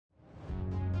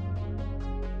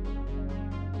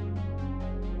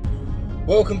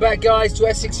Welcome back, guys, to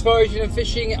Essex Foraging and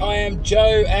Fishing. I am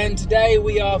Joe, and today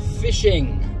we are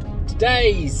fishing.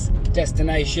 Today's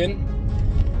destination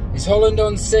is Holland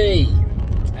on Sea,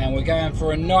 and we're going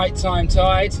for a nighttime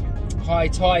tide. High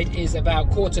tide is about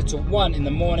 1:45 in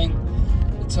the morning.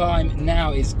 The time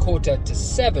now is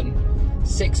 6:45,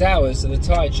 6 hours, so the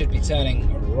tide should be turning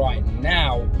right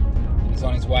now. It's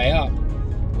on its way up.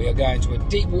 We are going to a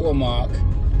deep water mark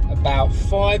about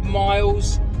 5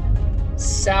 miles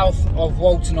south of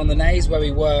Walton on the Naze, where we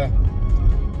were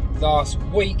last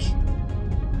week.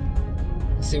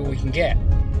 Let's see what we can get.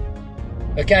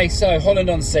 Okay, so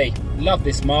Holland on Sea. Love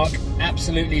this mark,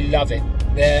 absolutely love it.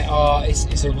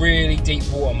 It's a really deep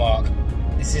water mark.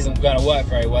 This isn't going to work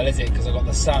very well, is it? Because I've got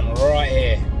the sun right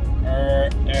here.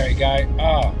 There we go.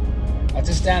 Oh, I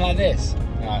just stand like this.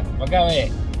 No, if I go here.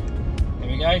 There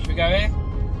we go. Should we go here?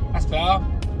 That's better.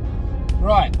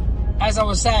 Right, as I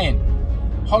was saying,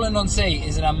 Holland on Sea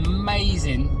is an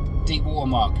amazing deep water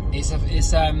mark. It's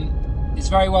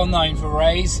very well known for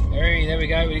rays. There we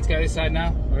go. We need to go this side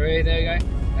now. There we go.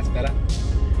 That's better.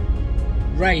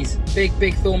 Rays, big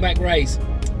thornback rays.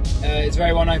 It's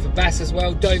very well known for bass as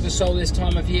well. Dover sole this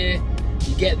time of year.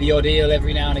 You get the odd eel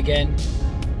every now and again.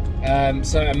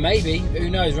 So maybe, who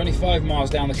knows? We're only 5 miles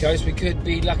down the coast. We could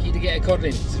be lucky to get a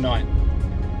codlin tonight.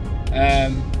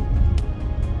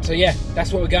 So yeah,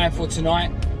 that's what we're going for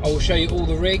tonight. I will show you all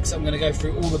the rigs. I'm going to go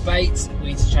through all the baits. We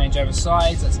need to change over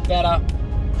sides. That's better.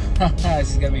 This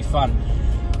is going to be fun.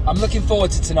 I'm looking forward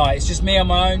to tonight. It's just me on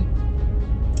my own.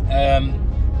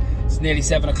 It's nearly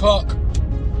 7 o'clock.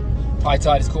 High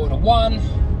tide is 1:45.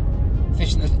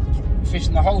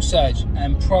 Fishing the whole surge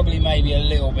and probably maybe a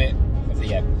little bit of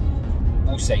the ebb.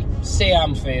 We'll see. See how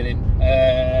I'm feeling.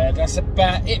 That's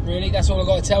about it, really. That's all I've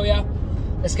got to tell you.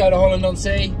 Let's go to Holland on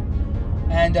Sea.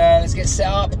 And let's get set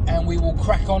up and we will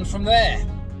crack on from there.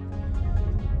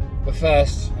 But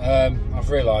first, I've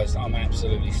realised I'm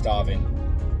absolutely starving.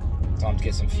 Time to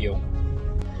get some fuel.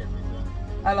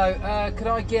 Hello, could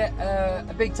I get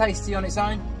a big tasty on its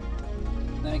own?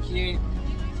 Thank you.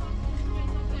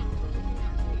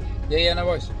 Yeah, no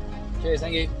worries. Cheers,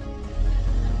 thank you.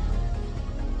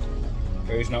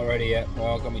 Food's not ready yet.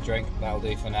 Well, I've got me drink. That'll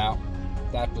do for now.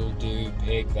 That'll do,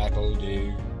 pig, that'll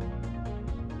do.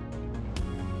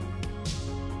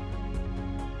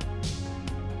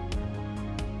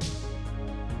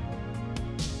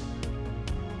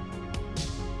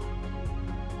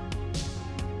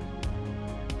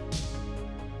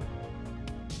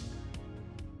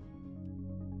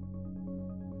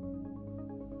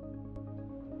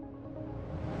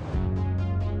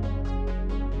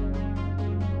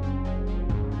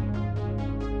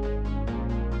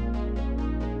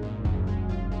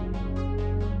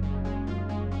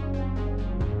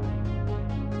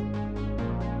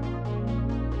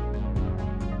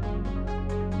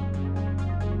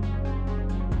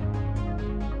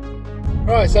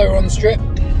 Right, so we're on the strip,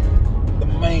 the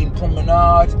main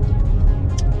promenade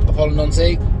of Holland on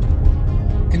Sea.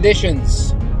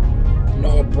 Conditions,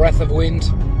 not a breath of wind,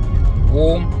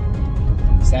 warm,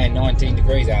 it's saying 19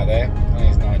 degrees out there. I think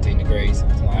it's 19 degrees,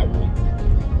 it's not that warm.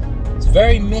 It's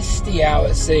very misty out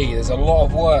at sea. There's a lot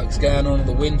of works going on at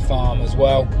the wind farm as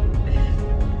well.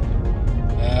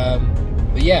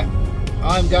 But yeah,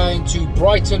 I'm going to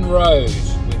Brighton Road,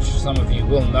 which some of you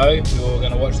will know if you're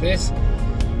going to watch this.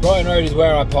 Brighton Road is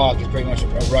where I park. It's pretty much a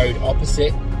road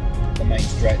opposite the main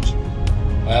stretch,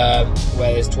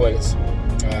 where there's toilets,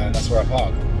 and that's where I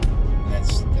park. And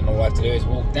then all I have to do is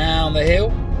walk down the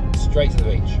hill, straight to the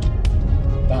beach.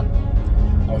 Done.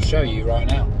 I'll show you right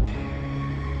now.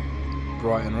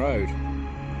 Brighton Road.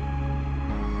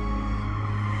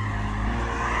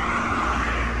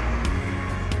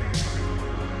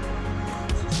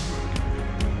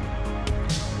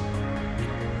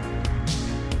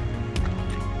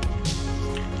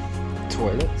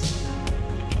 Toilets.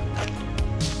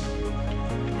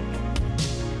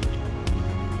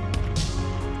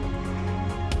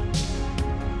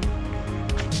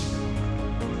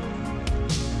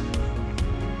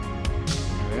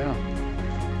 There we are.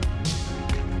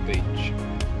 Beach.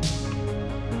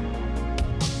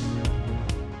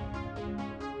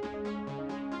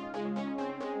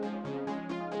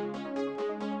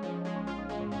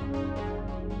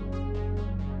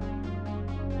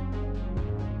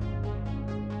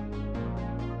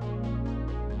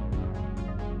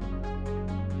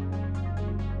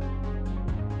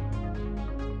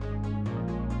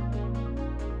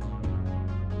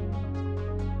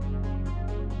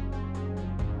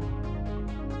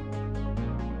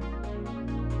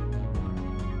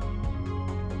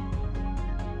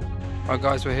 Right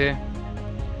guys, we're here.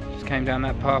 Just came down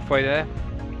that pathway there.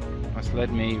 I That's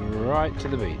led me right to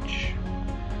the beach.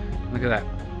 Look at that.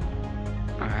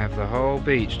 I have the whole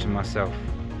beach to myself.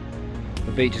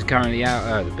 The beach is currently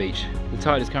out, the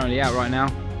tide is currently out right now.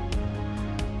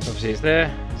 Obviously it's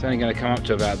there, it's only going to come up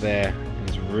to about there, and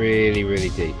it's really, really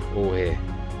deep, all here.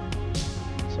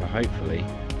 So hopefully,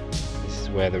 this is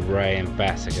where the ray and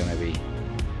bass are going to be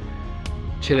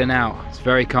chilling out. It's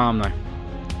very calm though,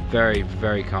 very,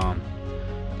 very calm.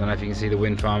 Don't know if you can see the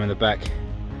wind farm in the back,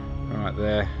 right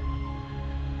there.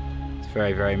 It's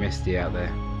very, very misty out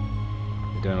there.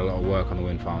 They're doing a lot of work on the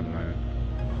wind farm at the moment.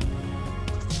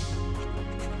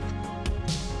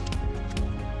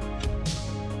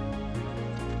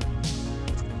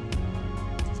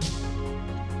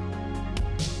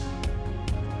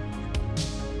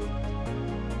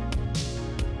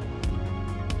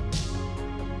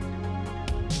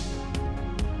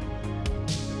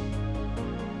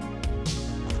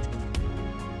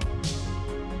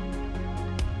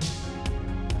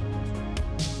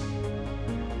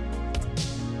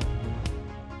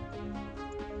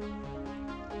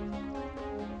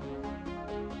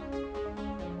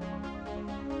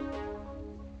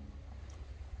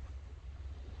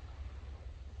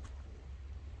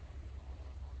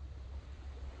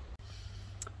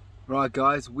 Right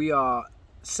guys, we are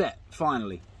set,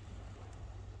 finally.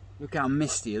 Look how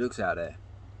misty it looks out there.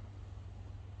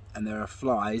 And there are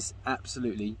flies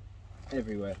absolutely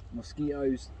everywhere.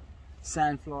 Mosquitoes,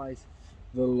 sandflies,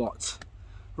 the lot.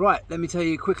 Right, let me tell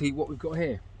you quickly what we've got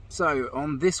here. So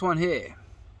on this one here,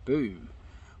 boom,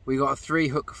 we got a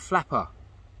 3-hook flapper,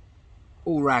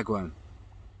 all ragworm.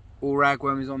 All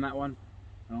ragworm is on that one.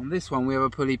 And on this one we have a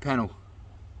pulley pennel.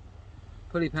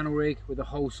 Pulley pennel rig with a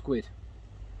whole squid,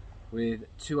 with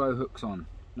 2-0 hooks on,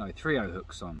 no 3-0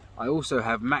 hooks on. I also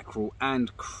have mackerel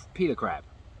and peeler crab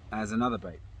as another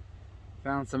bait.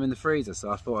 Found some in the freezer,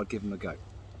 so I thought I'd give them a go.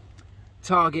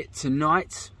 Target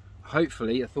tonight,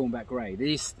 hopefully a thornback ray.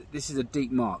 This is a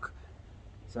deep mark,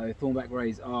 so thornback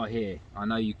rays are here. I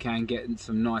know you can get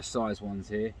some nice size ones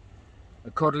here.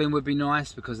 A codling would be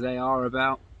nice because they are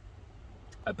about.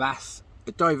 A bass,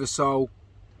 a Dover sole.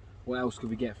 What else could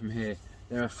we get from here?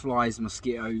 There are flies,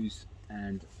 mosquitoes,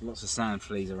 and lots of sand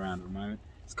fleas around at the moment.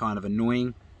 It's kind of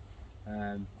annoying.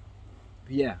 But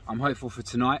yeah, I'm hopeful for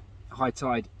tonight. High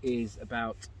tide is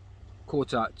about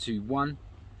 1:45.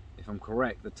 If I'm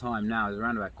correct, the time now is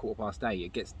around about 8:15.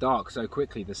 It gets dark so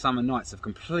quickly. The summer nights have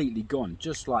completely gone,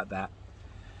 just like that.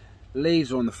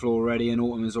 Leaves are on the floor already and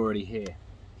autumn is already here.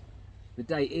 The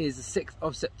date is the 6th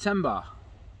of September.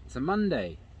 It's a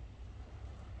Monday.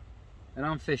 And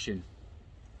I'm fishing.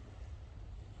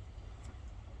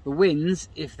 The winds,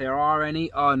 if there are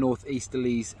any, are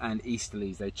northeasterlies and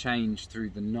easterlies. They change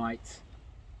through the night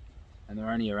and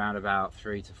they're only around about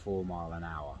 3 to 4 miles an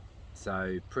hour.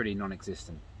 So pretty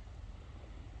non-existent.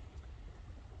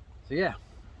 So yeah,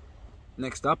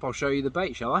 next up I'll show you the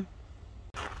bait, shall I?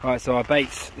 Right, so our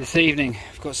baits this evening,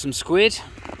 I've got some squid.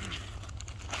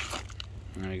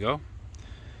 There you go.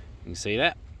 You can see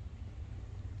that.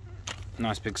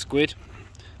 Nice big squid.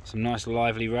 Some nice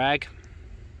lively rag.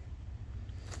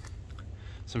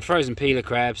 Some frozen peeler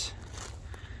crabs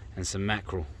and some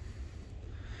mackerel.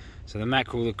 So the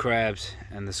mackerel, the crabs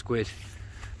and the squid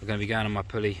are going to be going on my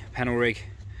pulley pennel rig,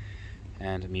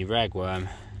 and me ragworm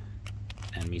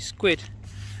and me squid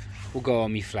will go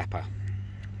on me flapper.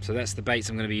 So that's the baits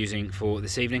I'm going to be using for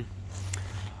this evening.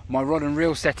 My rod and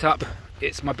reel setup,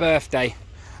 it's my birthday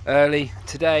early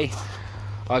today.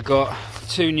 I got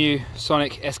 2 new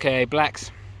Sonic SKA Blacks,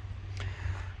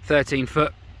 13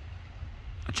 foot.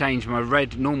 I changed my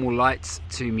red normal lights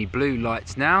to me blue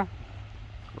lights now.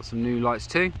 Got some new lights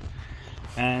too.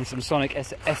 And some Sonic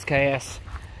SKS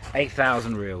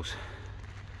 8000 reels.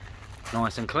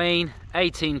 Nice and clean.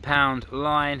 18-pound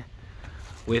line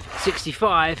with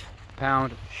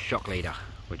 65-pound shock leader,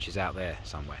 which is out there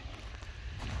somewhere.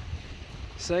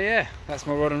 So yeah, that's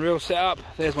my rod and reel setup.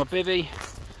 There's my bivvy.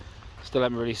 Still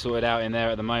haven't really sorted out in there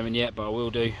at the moment yet, but I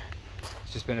will do.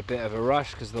 It's just been a bit of a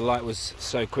rush because the light was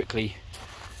so quickly.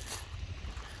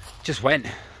 Just went.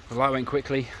 The light went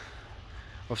quickly.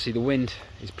 Obviously the wind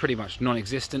is pretty much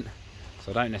non-existent,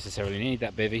 so I don't necessarily need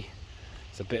that bivvy.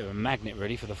 It's a bit of a magnet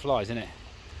really for the flies, isn't it?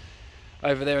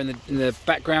 Over there in the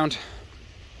background,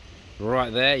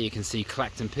 right there, you can see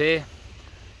Clacton Pier.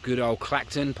 Good old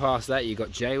Clacton. Past that you got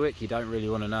Jaywick. You don't really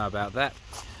want to know about that.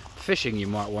 Fishing you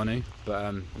might want to,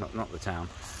 but not the town.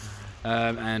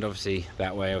 And obviously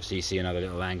that way, obviously you see another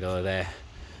little angler there.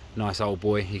 Nice old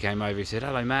boy. He came over, he said,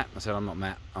 "Hello Matt." I said, "I'm not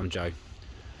Matt, I'm Joe."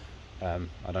 I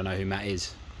don't know who Matt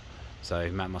is, so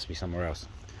Matt must be somewhere else.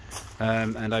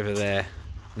 And over there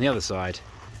on the other side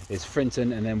is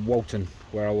Frinton and then Walton,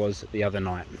 where I was the other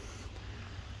night.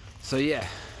 So yeah,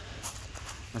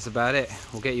 that's about it.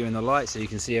 We'll get you in the light so you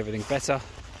can see everything better.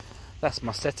 That's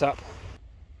my setup.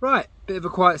 Right, bit of a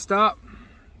quiet start,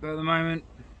 but at the moment,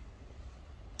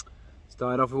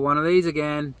 started off with one of these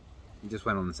again. And just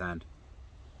went on the sand.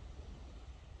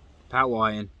 Pout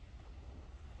whiting.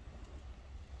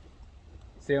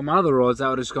 See, on my other rods, that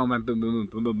would have just gone boom, boom, boom,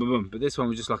 boom, boom, boom, boom. But this one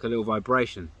was just like a little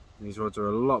vibration. These rods are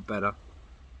a lot better,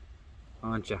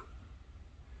 aren't you?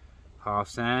 Half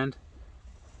sand,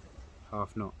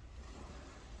 half not.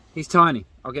 He's tiny.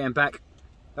 I'll get him back.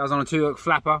 That was on a 2-hook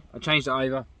flapper. I changed it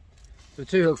over to a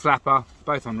 2-hook flapper,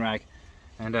 both on rag,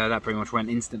 and that pretty much went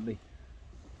instantly.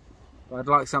 But I'd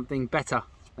like something better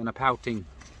than a pouting.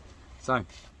 So,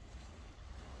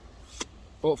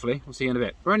 hopefully, we'll see you in a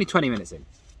bit. We're only 20 minutes in.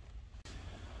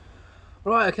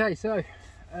 Right, okay, so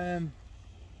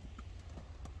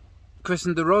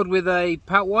christened the rod with a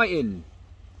pout whiting.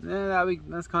 Yeah,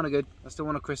 that's kind of good. I still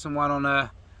want to christen one on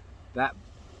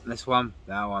this one,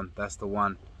 that one, that's the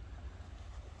one.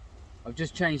 I've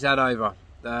just changed that over.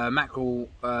 Mackerel,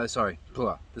 sorry,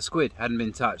 the squid hadn't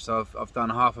been touched, so I've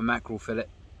done half a mackerel fillet,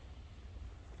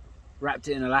 wrapped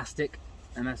it in elastic,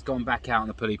 and that's gone back out on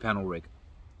the pulley panel rig.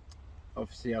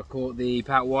 Obviously I caught the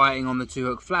pout whiting on the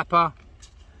 2-hook flapper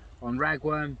on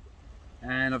ragworm,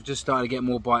 and I've just started to get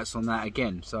more bites on that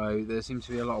again. So there seems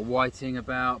to be a lot of whiting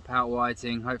about, pout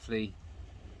whiting. Hopefully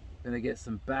gonna get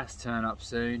some bass turn up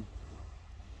soon.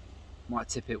 Might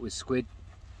tip it with squid.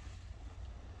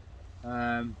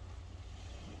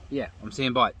 Yeah, I'm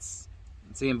seeing bites.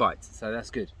 So that's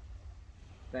good.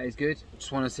 That is good. I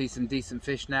just want to see some decent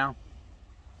fish now,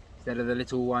 instead of the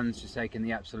little ones just taking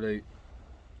the absolute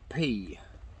pee.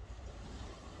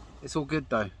 It's all good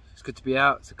though. It's good to be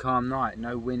out. It's a calm night.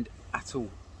 No wind at all,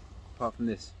 apart from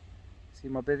this. See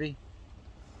my bivvy?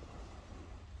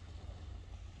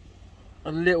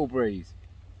 A little breeze.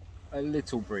 A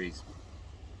little breeze.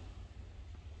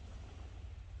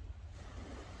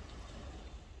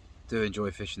 Do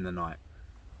enjoy fishing the night.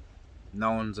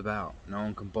 No one's about. No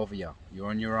one can bother you. You're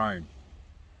on your own.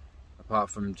 Apart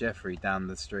from Jeffrey down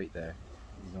the street there.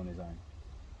 He's on his own.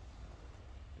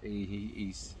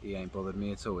 He ain't bothered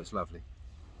me at all. It's lovely.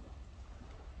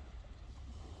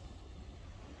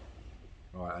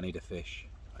 Right, I need a fish.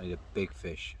 I need a big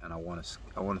fish, and I want a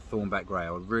thornback grey. I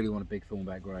really want a big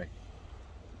thornback grey.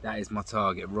 That is my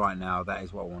target right now. That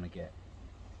is what I want to get.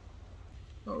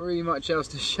 Not really much else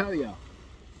to show you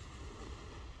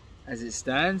as it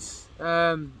stands.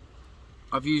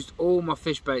 I've used all my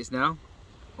fish baits now.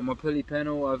 On my pulley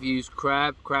pennel I've used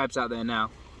crabs out there now.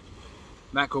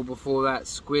 Mackerel before that,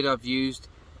 squid I've used,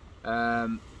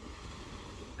 and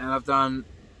I've done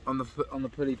on the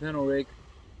pulley pennel rig,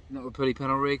 not the pulley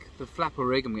pennel rig, the flapper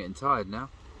rig. I'm getting tired now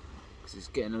because it's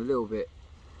getting a little bit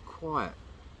quiet.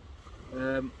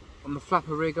 On the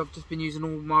flapper rig I've just been using all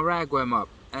my ragworm up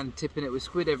and tipping it with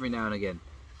squid every now and again.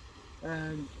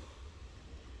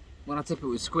 When I tip it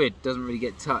with squid, it doesn't really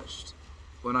get touched.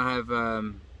 When I have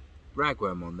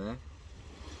ragworm on there,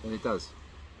 then it does.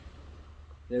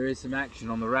 There is some action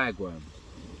on the ragworm.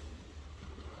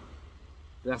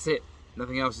 That's it.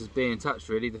 Nothing else is being touched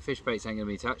really. The fish baits ain't going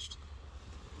to be touched.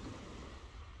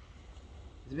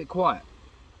 It's a bit quiet,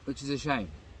 which is a shame.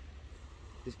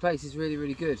 This place is really,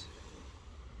 really good.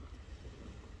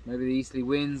 Maybe the easterly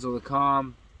winds or the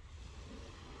calm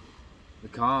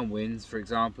winds, for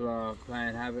example, are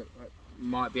playing havoc.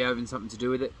 Might be having something to do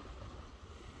with it.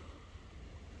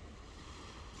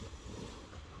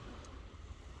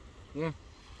 Yeah,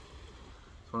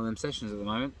 it's one of them sessions at the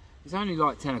moment. It's only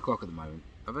like 10 o'clock at the moment.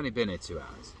 I've only been here 2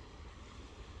 hours.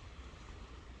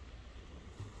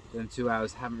 Them 2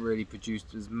 hours haven't really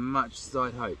produced as much as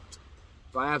I'd hoped.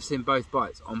 But I have seen both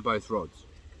bites on both rods,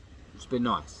 which has been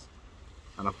nice.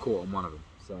 And I've caught on one of them,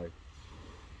 so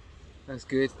that's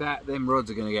good. Them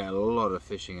rods are going to get a lot of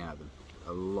fishing out of them.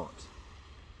 A lot.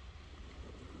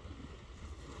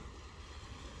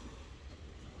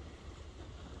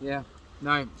 Yeah,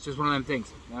 no, it's just one of them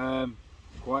things.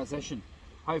 Quiet session.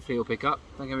 Hopefully it'll pick up,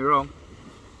 don't get me wrong.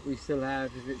 We still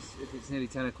have, if it's nearly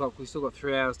 10 o'clock, we've still got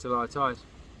 3 hours till our tide.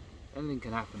 Anything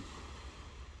can happen.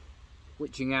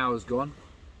 Witching hour's gone.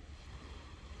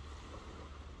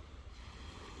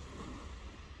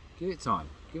 Give it time,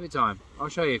 give it time. I'll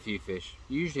show you a few fish.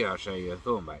 Usually I'll show you a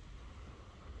thornback.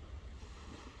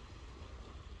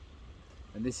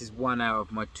 And this is one out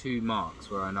of my 2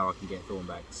 marks where I know I can get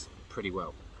thornbacks pretty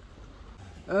well.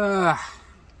 Not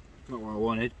what I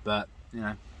wanted, but you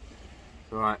know,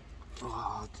 it's alright.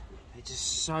 Oh, they're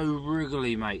just so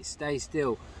wriggly, mate. Stay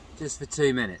still just for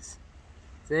 2 minutes.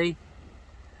 See?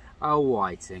 Oh,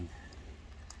 whiting.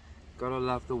 Gotta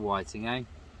love the whiting, eh?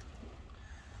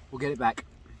 We'll get it back.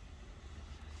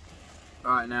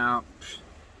 Right now,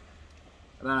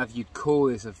 I don't know if you'd call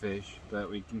this a fish, but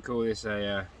we can call this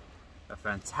a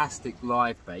fantastic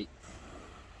live bait.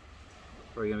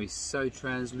 Probably going to be so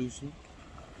translucent.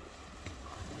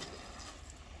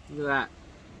 Look at that.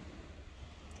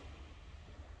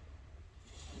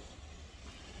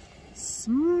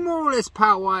 Smallest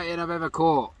pout whiting I've ever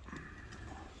caught.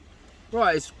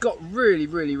 Right, it's got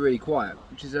really quiet,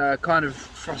 which is kind of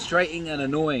frustrating and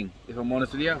annoying, if I'm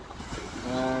honest with you.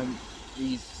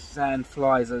 These sand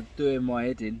flies are doing my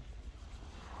head in.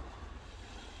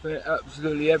 They're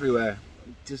absolutely everywhere,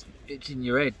 just itching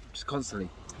your head, just constantly.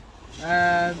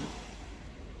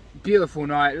 Beautiful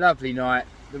night, lovely night.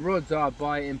 The rods are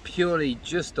biting purely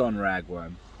just on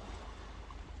ragworm.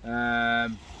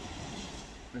 That's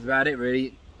about it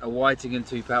really. A whiting and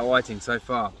 2-pout whiting so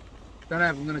far. Don't know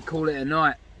if I'm going to call it a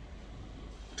night.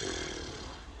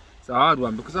 It's a hard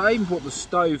one because I even bought the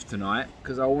stove tonight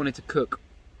because I wanted to cook,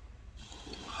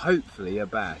 hopefully, a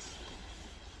bass.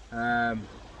 But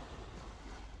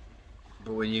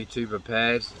when you're too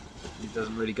prepared, it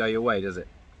doesn't really go your way, does it?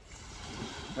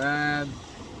 I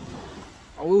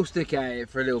will stick at it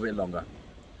for a little bit longer.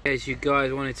 In case you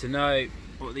guys wanted to know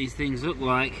what these things look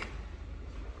like,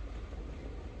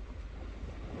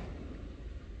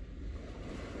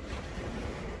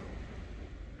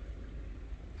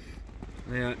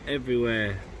 they are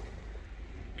everywhere,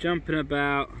 jumping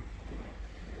about.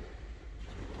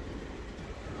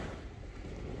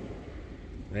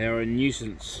 They are a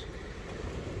nuisance.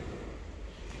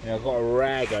 Now I've got a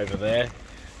rag over there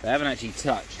they haven't actually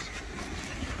touched.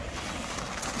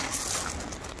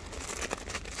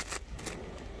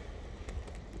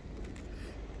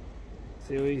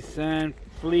 See all these sand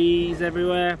fleas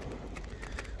everywhere?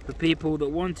 For people that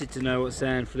wanted to know what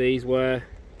sand fleas were,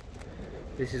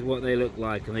 this is what they look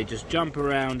like, and they just jump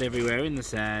around everywhere in the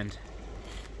sand.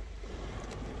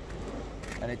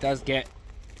 And it does get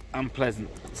unpleasant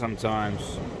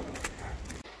sometimes.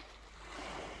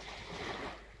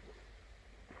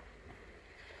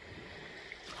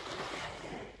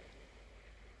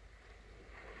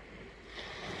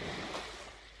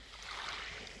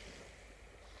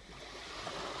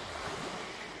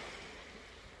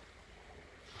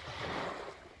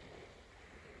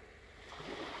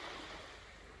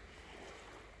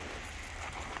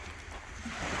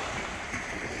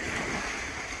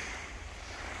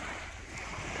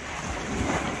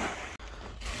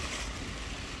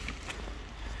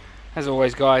 As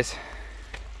always guys,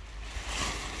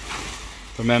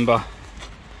 remember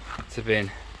to bin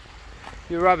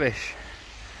your rubbish.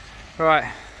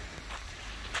 Right,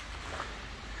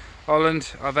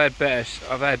 Holland, I've had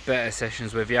better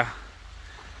sessions with you.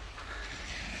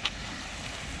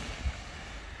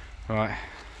 Right,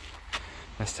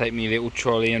 let's take me little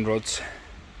trolley and rods.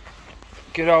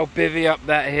 Good old bivvy up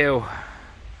that hill,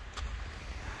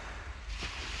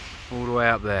 all the way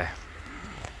up there.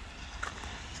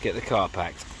 Get the car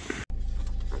packed.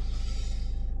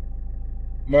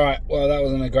 Right, well that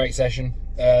wasn't a great session.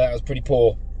 That was pretty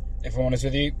poor, if I'm honest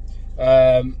with you.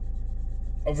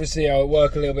 Obviously I'll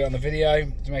work a little bit on the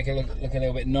video to make it look a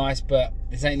little bit nice, but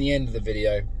this ain't the end of the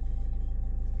video.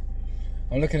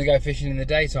 I'm looking to go fishing in the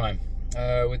daytime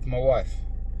with my wife.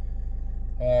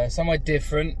 Somewhere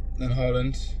different than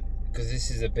Holland, because this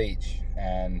is a beach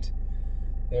and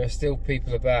there are still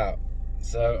people about.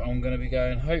 So I'm going to be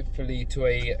going hopefully to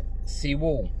a sea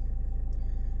wall.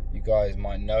 You guys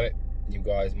might know it, you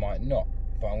guys might not.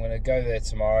 But I'm going to go there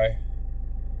tomorrow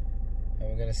and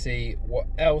we're going to see what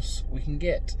else we can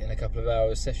get in a couple of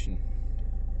hours session.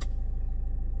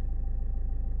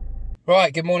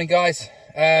 Right, good morning guys.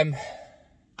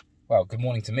 Well, good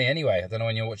morning to me anyway. I don't know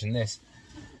when you're watching this.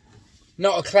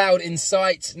 Not a cloud in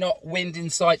sight, not wind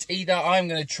in sight either. I'm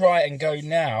going to try and go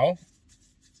now.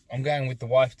 I'm going with the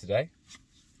wife today.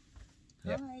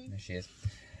 Yep, there she is.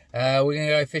 We're going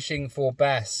to go fishing for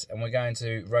bass and we're going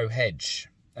to Rowhedge.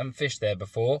 I haven't fished there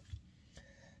before.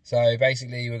 So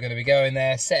basically we're going to be going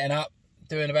there, setting up,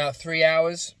 doing about 3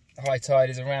 hours. High tide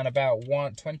is around about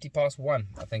 20 past 1,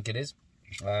 I think it is.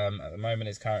 At the moment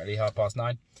it's currently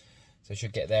 9:30. So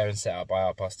should get there and set up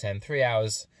by 10:30. 3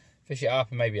 hours, fish it up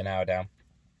and maybe an hour down.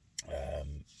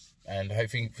 And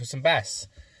hoping for some bass.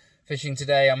 Fishing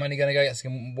today, I'm only going to go get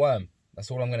some worm. That's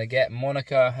all I'm going to get.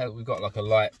 Monica, we've got like a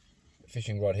light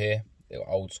fishing rod here, little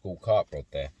old school carp rod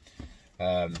there.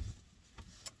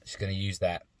 She's going to use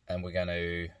that, and she's going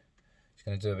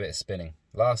to do a bit of spinning.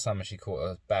 Last summer she caught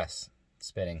a bass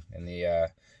spinning in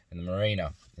the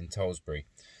marina in Tollsbury.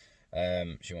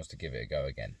 She wants to give it a go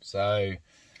again. So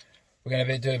we're going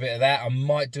to do a bit of that. I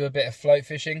might do a bit of float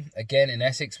fishing again in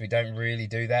Essex. We don't really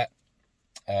do that.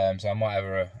 So I might have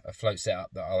a float set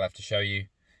up that I'll have to show you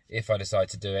if I decide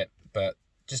to do it. But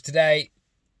just today,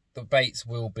 the baits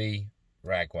will be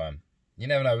ragworm. You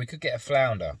never know, we could get a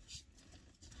flounder.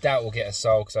 Doubt we'll get a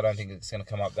sole because I don't think it's going to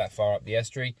come up that far up the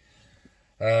estuary.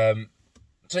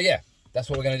 So yeah, that's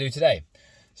what we're going to do today.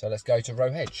 So let's go to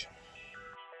Rowhedge.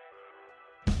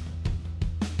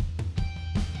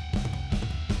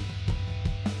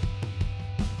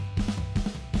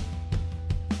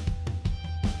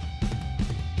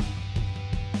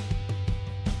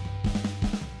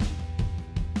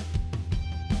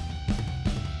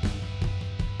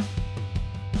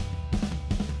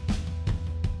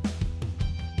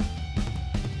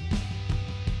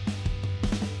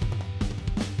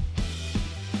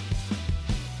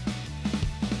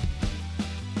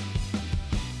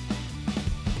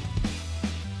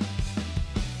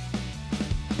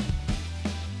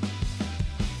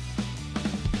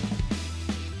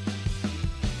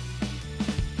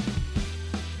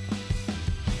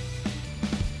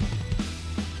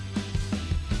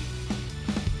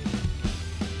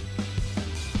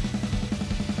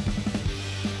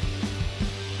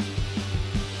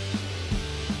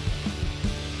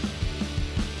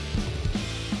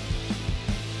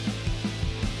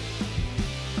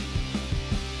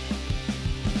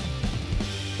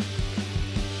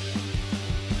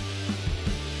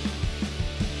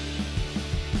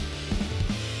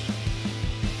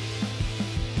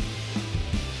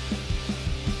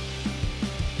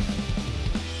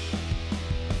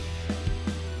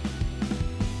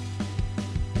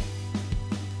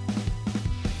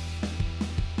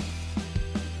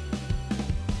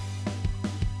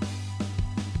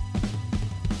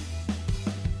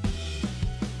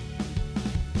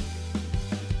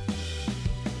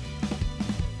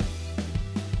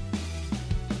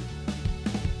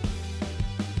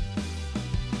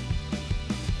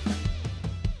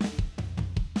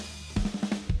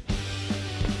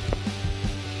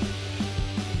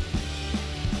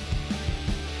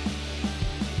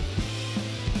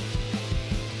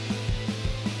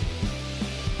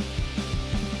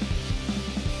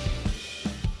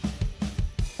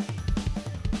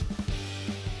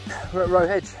 We're at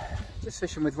Rowhedge, just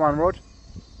fishing with one rod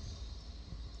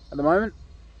at the moment.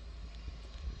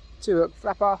 2-hook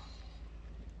flapper,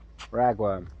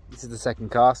 ragworm. This is the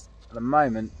second cast. At the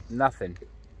moment, nothing.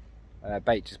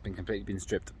 Bait just completely been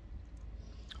stripped.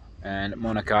 And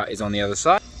Monica is on the other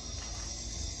side,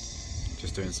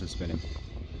 just doing some spinning.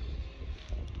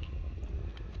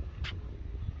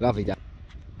 Lovely day.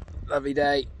 Lovely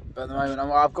day. But at the moment,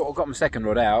 I've got my second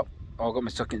rod out. I've got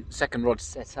my second rod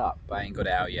set up, but I ain't got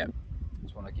it out yet.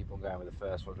 Just want to keep on going with the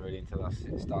first rod really until I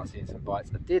start seeing some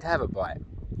bites. I did have a bite.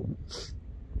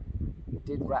 It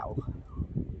did rattle,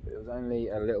 but it was only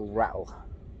a little rattle.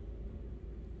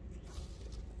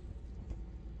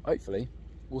 Hopefully,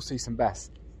 we'll see some bass.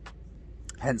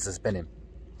 Hence the spinning.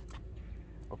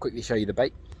 I'll quickly show you the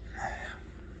bait.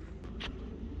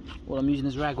 What I'm using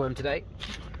is ragworm today.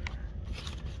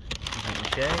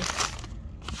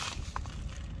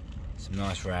 Some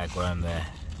nice ragworm there.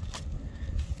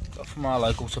 Got from our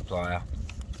local supplier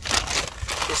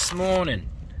this morning.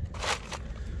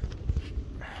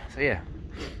 So yeah,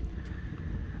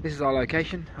 this is our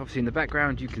location. Obviously in the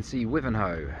background you can see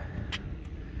Wivenhoe.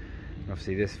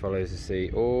 Obviously this follows the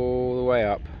sea all the way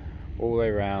up, all the way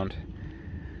around,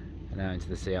 and out into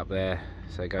the sea up there.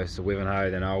 So it goes to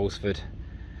Wivenhoe, then Alresford,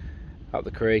 up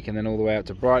the creek, and then all the way up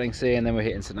to Brightlingsea, and then we're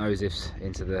hitting St Joseph's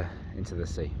into the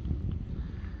sea.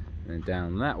 And then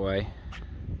down that way,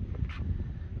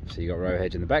 so you got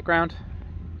Rowhedge in the background.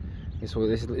 This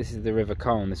is the River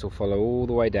Colne. This will follow all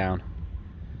the way down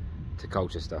to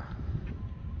Colchester.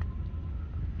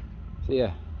 So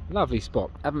yeah, lovely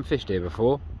spot. Haven't fished here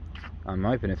before. I'm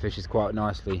hoping it fishes quite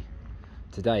nicely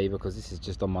today because this is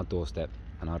just on my doorstep,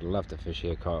 and I'd love to fish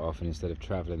here quite often instead of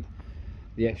travelling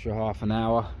the extra half an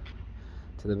hour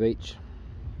to the beach.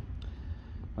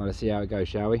 Well, let's see how it goes,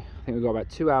 shall we? I think we've got about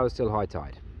 2 hours till high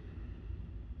tide.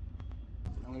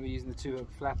 I'm going to be using the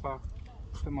 2-hook flapper.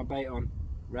 Put my bait on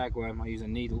ragworm. I use a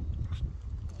needle.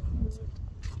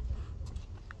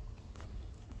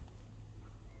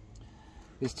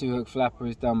 This 2-hook flapper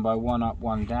is done by 1 up,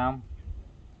 1 down,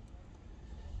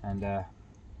 and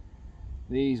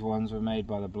these ones were made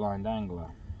by the Blind Angler,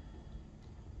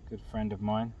 good friend of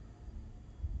mine.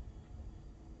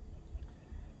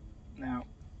 Now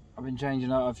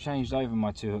I've changed over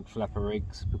my 2-hook flapper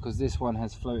rigs because this one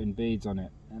has floating beads on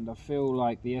it, and I feel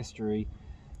like the estuary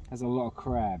has a lot of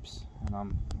crabs and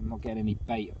I'm not getting any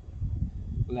bait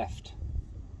left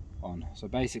on. So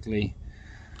basically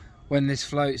when this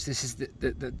floats, this is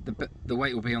the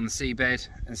weight will be on the seabed,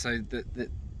 and so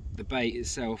the bait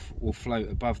itself will float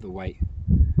above the weight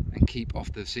and keep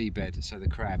off the seabed so the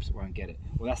crabs won't get it.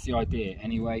 Well, that's the idea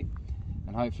anyway,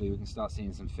 and hopefully we can start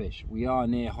seeing some fish. We are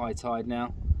near high tide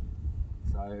now,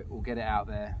 so we'll get it out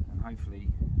there and hopefully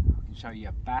I can show you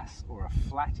a bass or a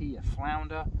flatty, a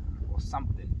flounder or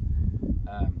something.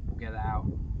 We'll get it out,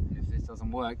 and if this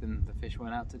doesn't work then the fish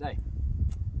went out today.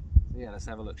 So yeah, let's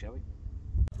have a look, shall we?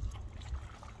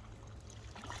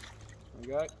 There we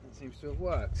go, it seems to have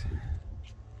worked.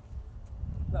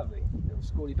 Lovely, little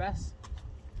schooly bass.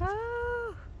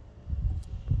 Oh.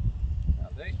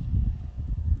 That'll do.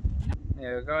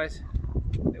 There we go, guys,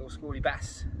 little schooly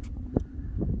bass.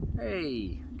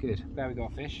 Hey, good, there we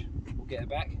got a fish. We'll get her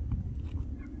back.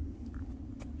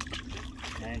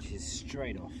 And she's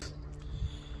straight off.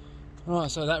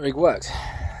 Alright, so that rig worked.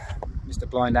 Mr.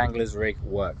 Blind Angler's rig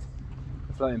worked.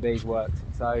 The floating bees worked.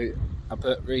 So I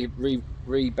put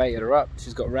re-baited her up.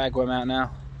 She's got ragworm out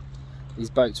now. These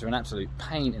boats are an absolute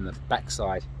pain in the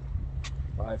backside.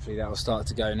 But hopefully that will start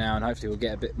to go now, and hopefully we'll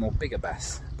get a bit more bigger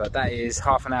bass. But that is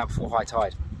half an hour before high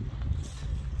tide.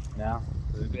 Now,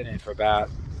 we've been in for about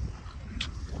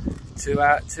 2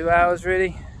 hours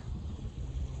really.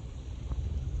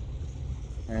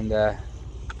 And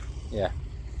yeah,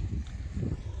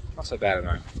 not so bad at the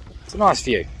moment. It's a nice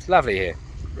view, it's lovely here,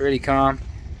 really calm.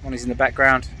 Money's in the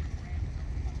background,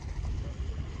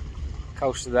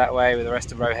 coastal that way with the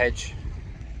rest of Rowhedge.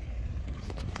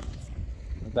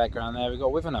 In the background there we've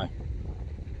got Wivenhoe.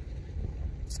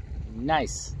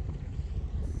 Nice,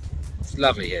 it's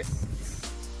lovely here.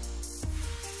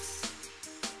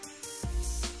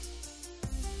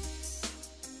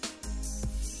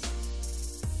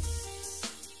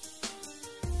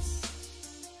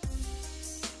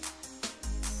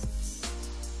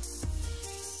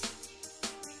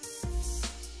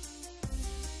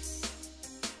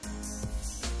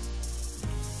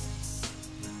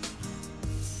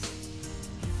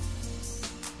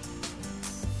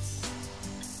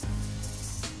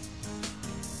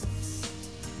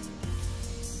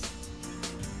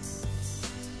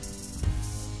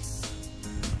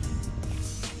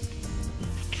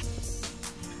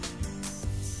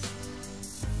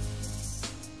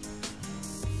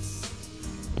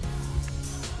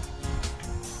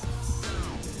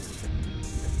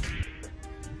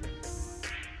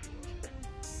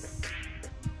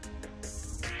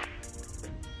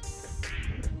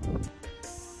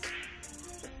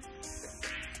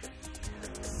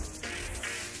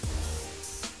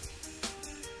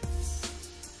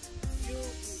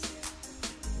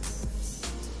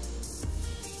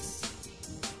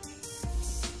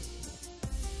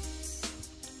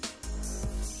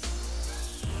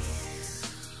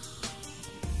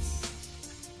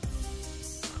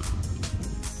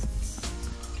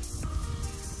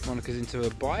 Monica's into a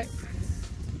bite.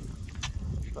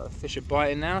 She's got a fish a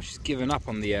biting now. She's given up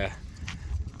on the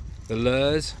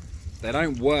lures. They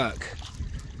don't work.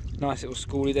 Nice little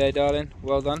schoolie there, darling.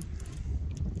 Well done.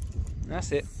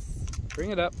 That's it.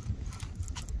 Bring it up.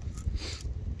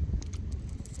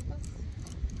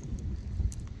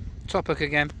 Top hook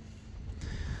again.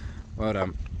 Well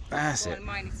done. That's it.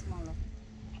 Mine is smaller.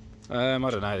 I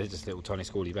don't know. They're just little tiny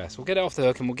schoolie bass. We'll get it off the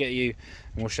hook and we'll get you,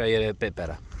 and we'll show you a bit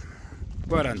better.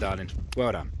 Well done, darling.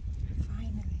 Well done.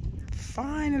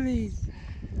 Finally.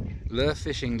 Lure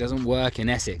fishing doesn't work in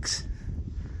Essex.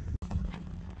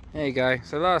 There you go.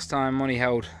 So last time Monty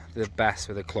held the bass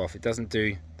with a cloth. It doesn't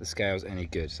do the scales any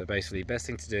good. So basically, best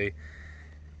thing to do,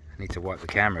 I need to wipe the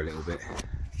camera a little bit.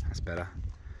 That's better.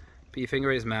 Put your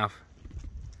finger in his mouth.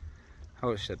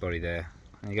 Hold that body there.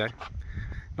 There you go.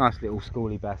 Nice little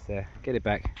schoolie bass there. Get it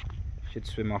back. Should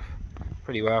swim off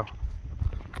pretty well.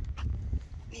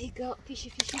 There you go, fishy,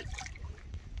 fishy.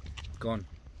 Gone.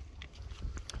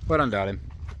 Well done, darling.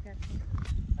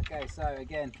 Okay, so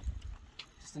again,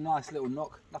 just a nice little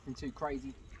knock, nothing too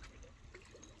crazy.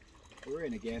 We're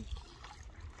in again.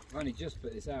 I've only just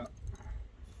put this out.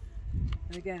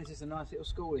 And again, it's just a nice little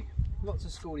schoolie. Lots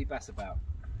of schoolie bass about.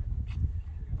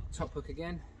 Top hook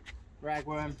again,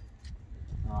 ragworm.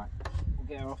 Alright, we'll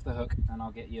get her off the hook and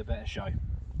I'll get you a better show.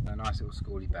 A nice little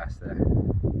schoolie bass there.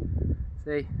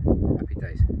 See? Happy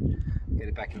days. Get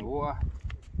it back in the water.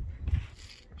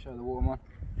 Show the waterman.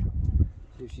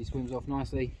 See if she swims off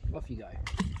nicely. Off you go.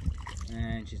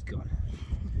 And she's gone.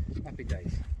 Happy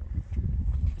days.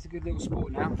 It's a good little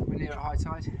sport now. We're near at high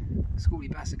tide.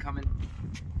 Schoolie bass are coming.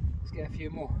 Let's get a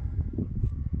few more.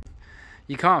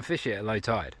 You can't fish it at low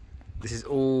tide. This is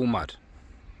all mud.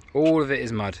 All of it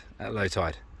is mud at low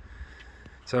tide.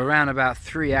 So around about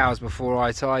 3 hours before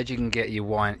high tide, you can get your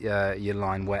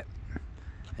line wet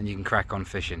and you can crack on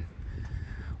fishing.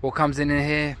 What comes in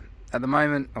here at the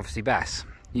moment, obviously bass.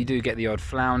 You do get the odd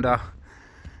flounder,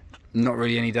 not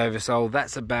really any Dover sole.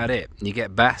 That's about it. You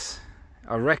get bass.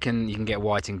 I reckon you can get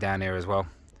whiting down here as well,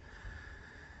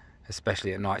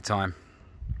 especially at night time.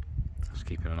 Just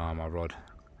keeping an eye on my rod.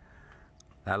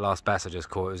 That last bass I just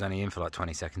caught, it was only in for like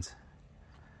 20 seconds.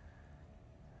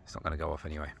 It's not going to go off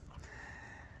anyway.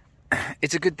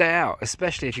 It's a good day out,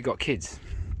 especially if you've got kids.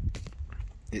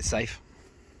 It's safe.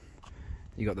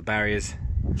 You got the barriers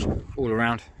all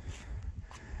around.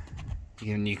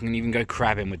 You can even go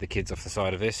crabbing with the kids off the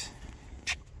side of this.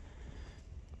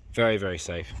 Very, very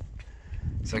safe.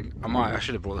 So I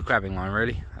should have brought the crabbing line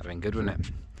really. That'd have been good, wouldn't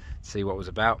it? See what it was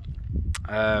about.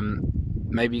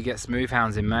 Maybe you get smooth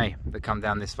hounds in May that come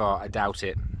down this far. I doubt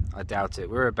it. I doubt it.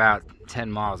 We're about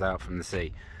 10 miles out from the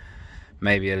sea.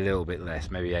 Maybe a little bit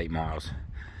less, maybe 8 miles.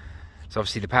 So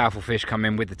obviously the powerful fish come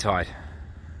in with the tide,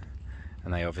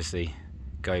 and they obviously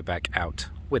go back out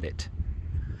with it.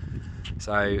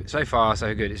 So far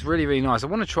so good. It's really, really nice. I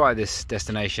want to try this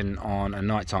destination on a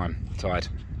nighttime tide,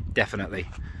 definitely.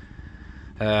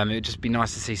 It would just be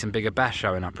nice to see some bigger bass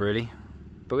showing up really,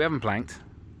 but we haven't planked.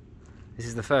 This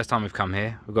is the first time we've come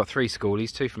here. We've got 3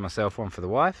 schoolies, 2 for myself, 1 for the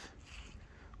wife.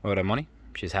 Well done, Monty.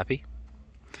 She's happy.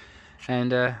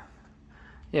 And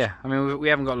yeah, I mean, we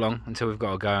haven't got long until we've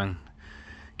got to go and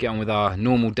get on with our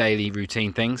normal daily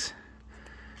routine things.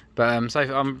 But so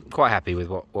I'm quite happy with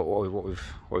what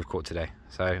we've caught today.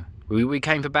 So we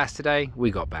came for bass today.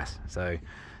 We got bass. So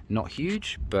not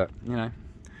huge, but you know,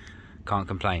 can't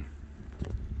complain.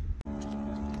 There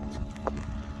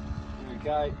we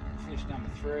go. Fish number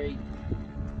 3.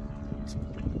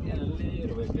 Getting a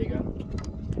little bit bigger.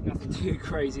 Nothing too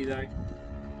crazy though.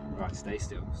 Right, stay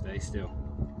still. Stay still.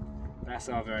 Bass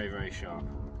are very, very sharp,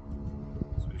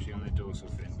 especially on their dorsal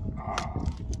fin. Ah.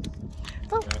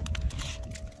 Oh. Okay.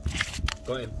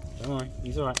 Got him. Don't worry,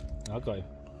 he's alright. I got him.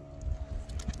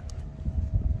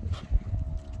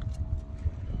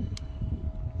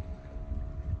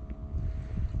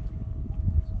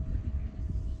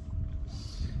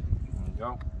 There we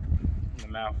go. In the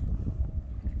mouth.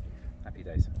 Happy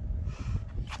days.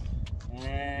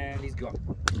 And he's gone.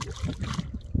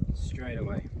 Straight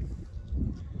away.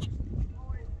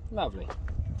 Lovely.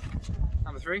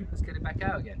 Number 3, let's get it back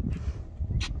out again.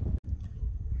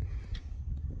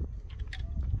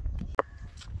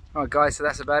 Alright guys, so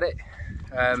that's about it.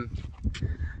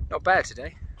 Not bad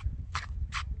today.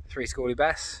 3 schoolie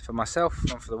bass for myself,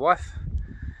 1 for the wife,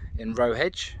 in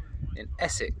Rowhedge, in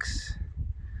Essex.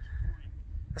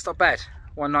 That's not bad.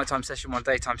 1 nighttime session, 1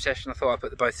 daytime session. I thought I'd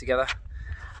put the both together.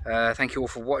 Thank you all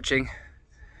for watching.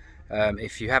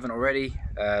 If you haven't already,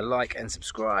 like and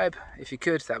subscribe if you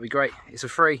could, that'd be great. It's a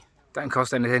free, don't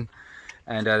cost anything,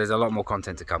 and there's a lot more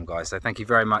content to come guys, so thank you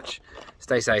very much.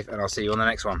 Stay safe and I'll see you on the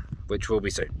next one, which will be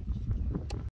soon.